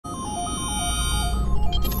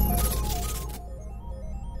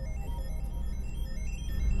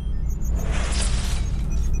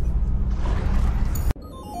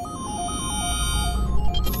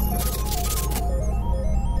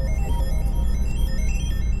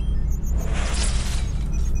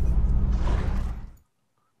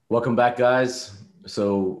Welcome back, guys.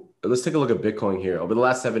 So let's take a look at Bitcoin here. Over the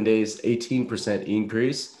last 7 days, 18%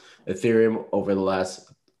 increase. Ethereum over the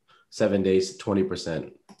last 7 days,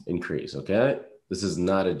 20% increase, okay? This is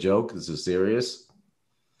not a joke. This is serious.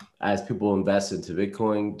 As people invest into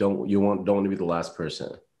Bitcoin, don't want to be the last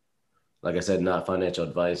person. Like I said, not financial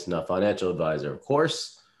advice, not financial advisor, of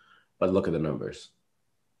course, but look at the numbers,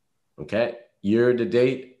 okay? Year to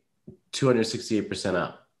date, 268%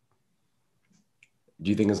 up. Do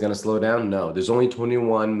you think it's going to slow down? No. There's only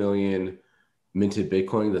 21 million minted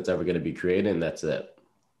Bitcoin that's ever going to be created, and that's it.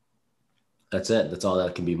 That's it. That's all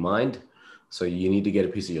that can be mined. So you need to get a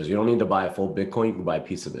piece of yours. You don't need to buy a full Bitcoin. You can buy a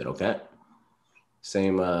piece of it, okay?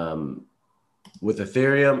 Same with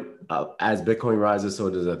Ethereum. As Bitcoin rises, so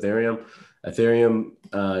does Ethereum. Ethereum,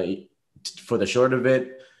 for the short of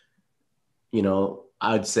it, you know,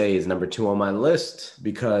 I'd say is number 2 on my list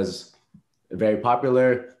because very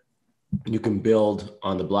popular. You can build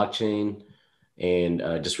on the blockchain, and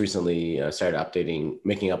just recently started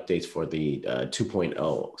making updates for the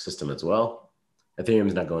 2.0 system as well. Ethereum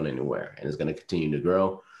is not going anywhere and is going to continue to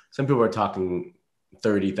grow. Some people are talking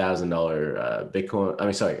 $30,000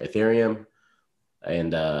 Ethereum,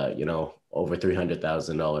 and over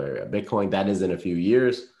 $300,000 Bitcoin. That is in a few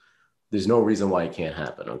years. There's no reason why it can't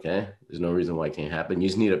happen. Okay, there's no reason why it can't happen. You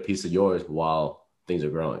just need a piece of yours while things are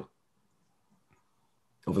growing.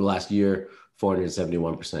 Over the last year,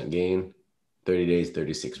 471% gain, 30 days,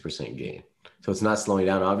 36% gain. So it's not slowing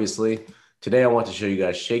down, obviously. Today, I want to show you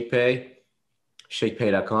guys Shakepay,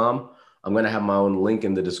 shakepay.com. I'm going to have my own link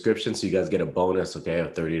in the description so you guys get a bonus, okay,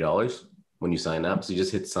 of $30 when you sign up. So you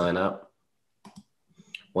just hit sign up.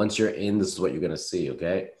 Once you're in, this is what you're going to see,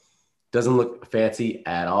 okay? Doesn't look fancy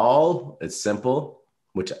at all. It's simple,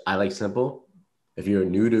 which I like simple. If you're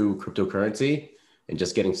new to cryptocurrency and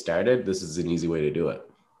just getting started, this is an easy way to do it.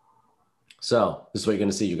 So this is what you're going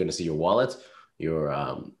to see. You're going to see your wallet, your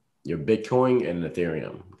Bitcoin and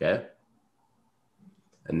Ethereum, okay?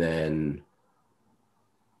 And then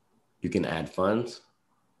you can add funds.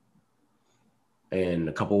 And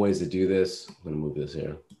a couple ways to do this. I'm going to move this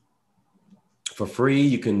here. For free,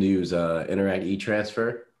 you can use Interact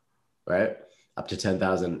e-transfer, right? Up to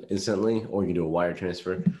 10,000 instantly, or you can do a wire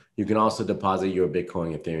transfer. You can also deposit your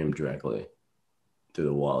Bitcoin, Ethereum directly through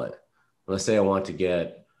the wallet. Let's say I want to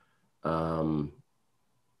get $100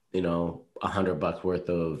 worth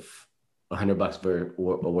of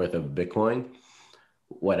Bitcoin.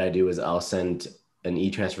 What I do is I'll send an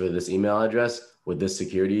e-transfer to this email address with this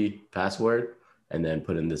security password and then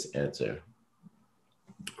put in this answer,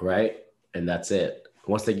 right? And that's it.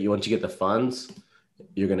 Once you get the funds,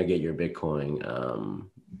 you're going to get your Bitcoin.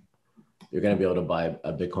 You're going to be able to buy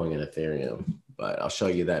a Bitcoin and Ethereum, but I'll show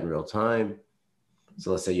you that in real time.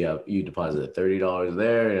 So let's say you deposited $30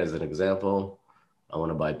 there as an example. I want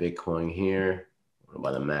to buy Bitcoin here. I want to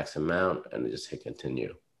buy the max amount and just hit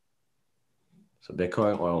continue. So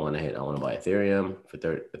Bitcoin, or I want to buy Ethereum for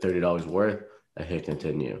 $30 worth. I hit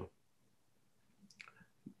continue.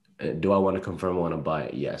 Do I want to confirm I want to buy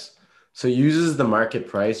it? Yes. So it uses the market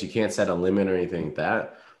price. You can't set a limit or anything like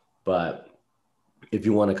that. But if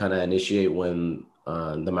you want to kind of initiate when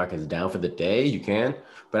the market is down for the day, you can.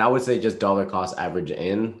 But I would say just dollar cost average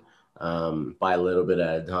in, buy a little bit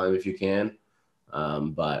at a time if you can.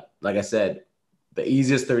 But like I said, the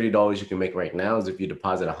easiest $30 you can make right now is if you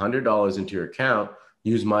deposit $100 into your account,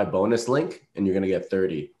 use my bonus link, and you're going to get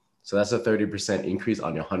 30. So that's a 30% increase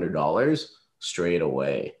on your $100 straight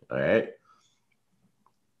away. All right.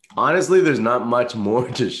 Honestly, there's not much more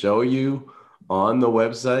to show you on the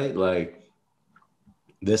website. Like,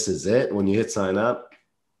 this is it. When you hit sign up,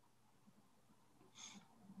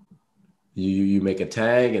 you make a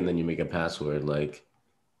tag and then you make a password. Like,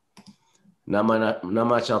 not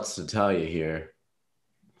much else to tell you here.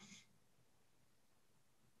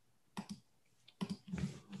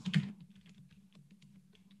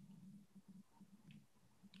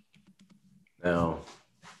 Now,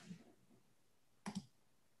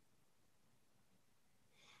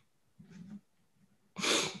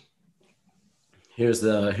 here's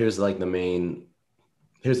the main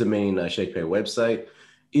Shakepay website.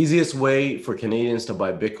 Easiest way for Canadians to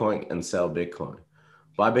buy Bitcoin and sell Bitcoin.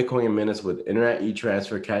 Buy Bitcoin in minutes with Interact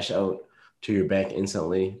e-transfer, cash out to your bank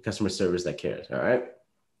instantly. Customer service that cares. All right.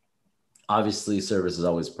 Obviously, service is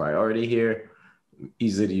always priority here.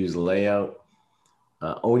 Easy to use layout.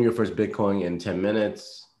 Own your first Bitcoin in 10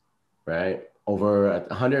 minutes, right? Over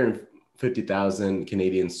 150,000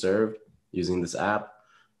 Canadians served using this app.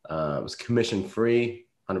 It's commission free,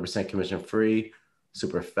 100% commission free,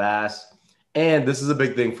 super fast. And this is a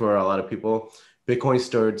big thing for a lot of people. Bitcoin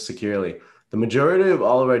stored securely. The majority of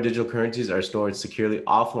all of our digital currencies are stored securely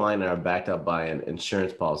offline and are backed up by an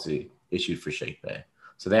insurance policy issued for Shakepay.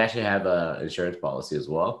 So they actually have an insurance policy as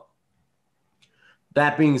well.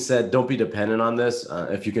 That being said, don't be dependent on this.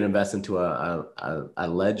 If you can invest into a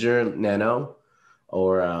Ledger Nano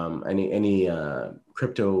or any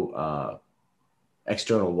crypto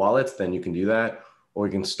external wallets, then you can do that, or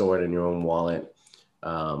you can store it in your own wallet.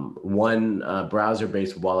 One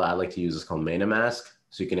browser-based wallet I like to use is called MetaMask.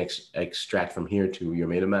 So you can extract from here to your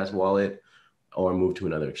MetaMask wallet or move to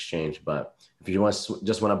another exchange. But if you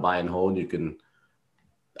just want to buy and hold, you can.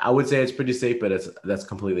 I would say it's pretty safe, but that's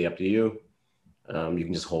completely up to you. You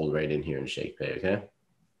can just hold right in here in Shakepay, okay?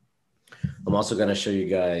 I'm also going to show you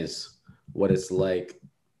guys what it's like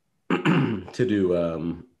to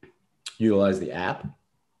do utilize the app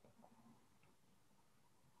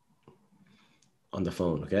on the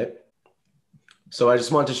phone, okay? So I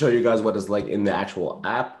just want to show you guys what it's like in the actual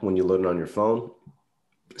app when you load it on your phone.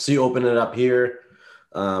 So you open it up here.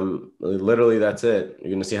 Literally, that's it. You're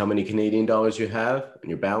going to see how many Canadian dollars you have in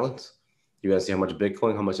your balance. You're going to see how much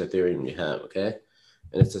Bitcoin, how much Ethereum you have, okay?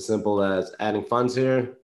 And it's as simple as adding funds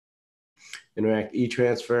here, interact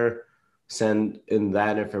e-transfer, send in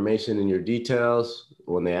that information in your details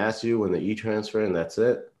when they ask you, when they e-transfer, and that's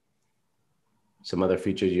it. Some other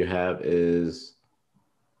features you have is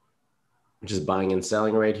just buying and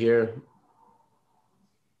selling right here.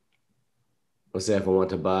 Let's say if I want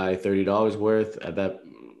to buy $30 worth at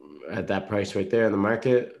that price right there in the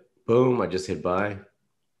market, boom, I just hit buy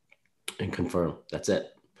and confirm. That's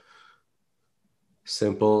it.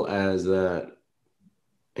 Simple as that.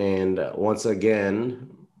 And once again,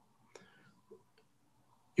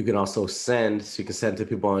 you can also send, so you can send to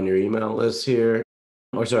people on your email list here,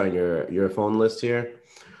 or sorry, on your phone list here,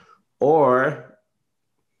 or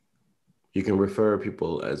you can refer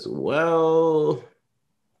people as well.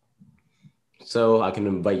 So I can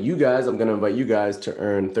invite you guys, I'm going to invite you guys to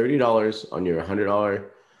earn $30 on your $100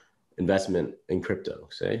 investment in crypto,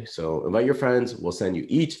 say. So invite your friends, we'll send you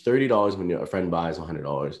each $30 when a friend buys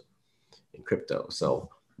 $100 in crypto. So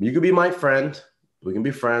you could be my friend, we can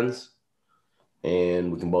be friends,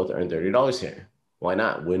 and we can both earn $30 here. Why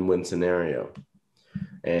not? Win-win scenario.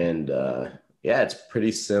 And yeah, it's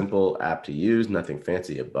pretty simple app to use, nothing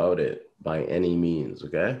fancy about it by any means,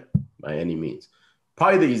 okay? By any means.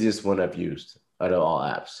 Probably the easiest one I've used out of all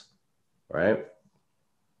apps, right?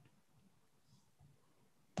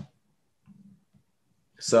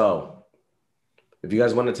 So if you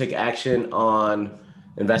guys want to take action on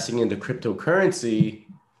investing into cryptocurrency,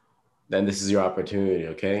 then this is your opportunity,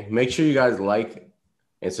 okay? Make sure you guys like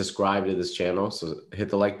and subscribe to this channel. So hit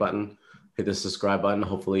the like button, hit the subscribe button.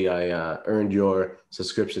 Hopefully I earned your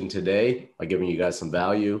subscription today by giving you guys some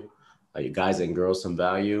value, you guys and girls some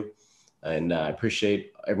value. And I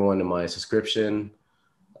appreciate everyone in my subscription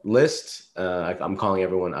list. I'm calling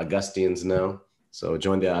everyone Augustians now. So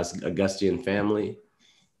join the Augustin family.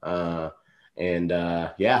 Yeah,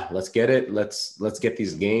 let's get it. Let's get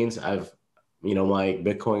these gains. My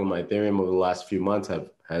Bitcoin and my Ethereum over the last few months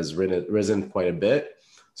has risen quite a bit.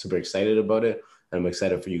 Super excited about it. And I'm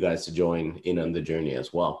excited for you guys to join in on the journey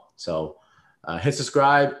as well. So hit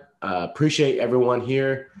subscribe. Appreciate everyone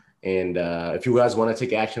here. And if you guys want to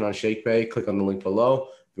take action on Shakepay, click on the link below.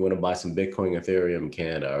 If you want to buy some Bitcoin, Ethereum in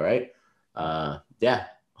Canada, all right? Yeah,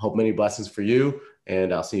 hope many blessings for you.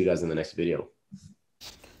 And I'll see you guys in the next video.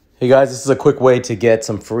 Hey guys, this is a quick way to get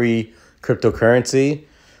some free cryptocurrency.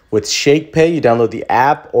 With Shakepay, you download the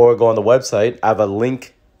app or go on the website. I have a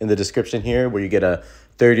link in the description here where you get a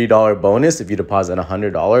 $30 bonus if you deposit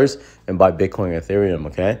 $100 and buy Bitcoin or Ethereum,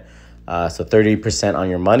 okay? So 30%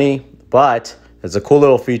 on your money, but there's a cool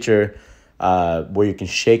little feature where you can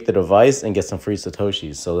shake the device and get some free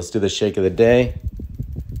Satoshis. So let's do the shake of the day.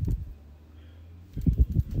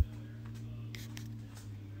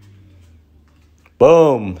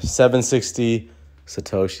 Boom, 760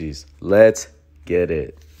 Satoshis. Let's get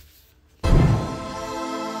it.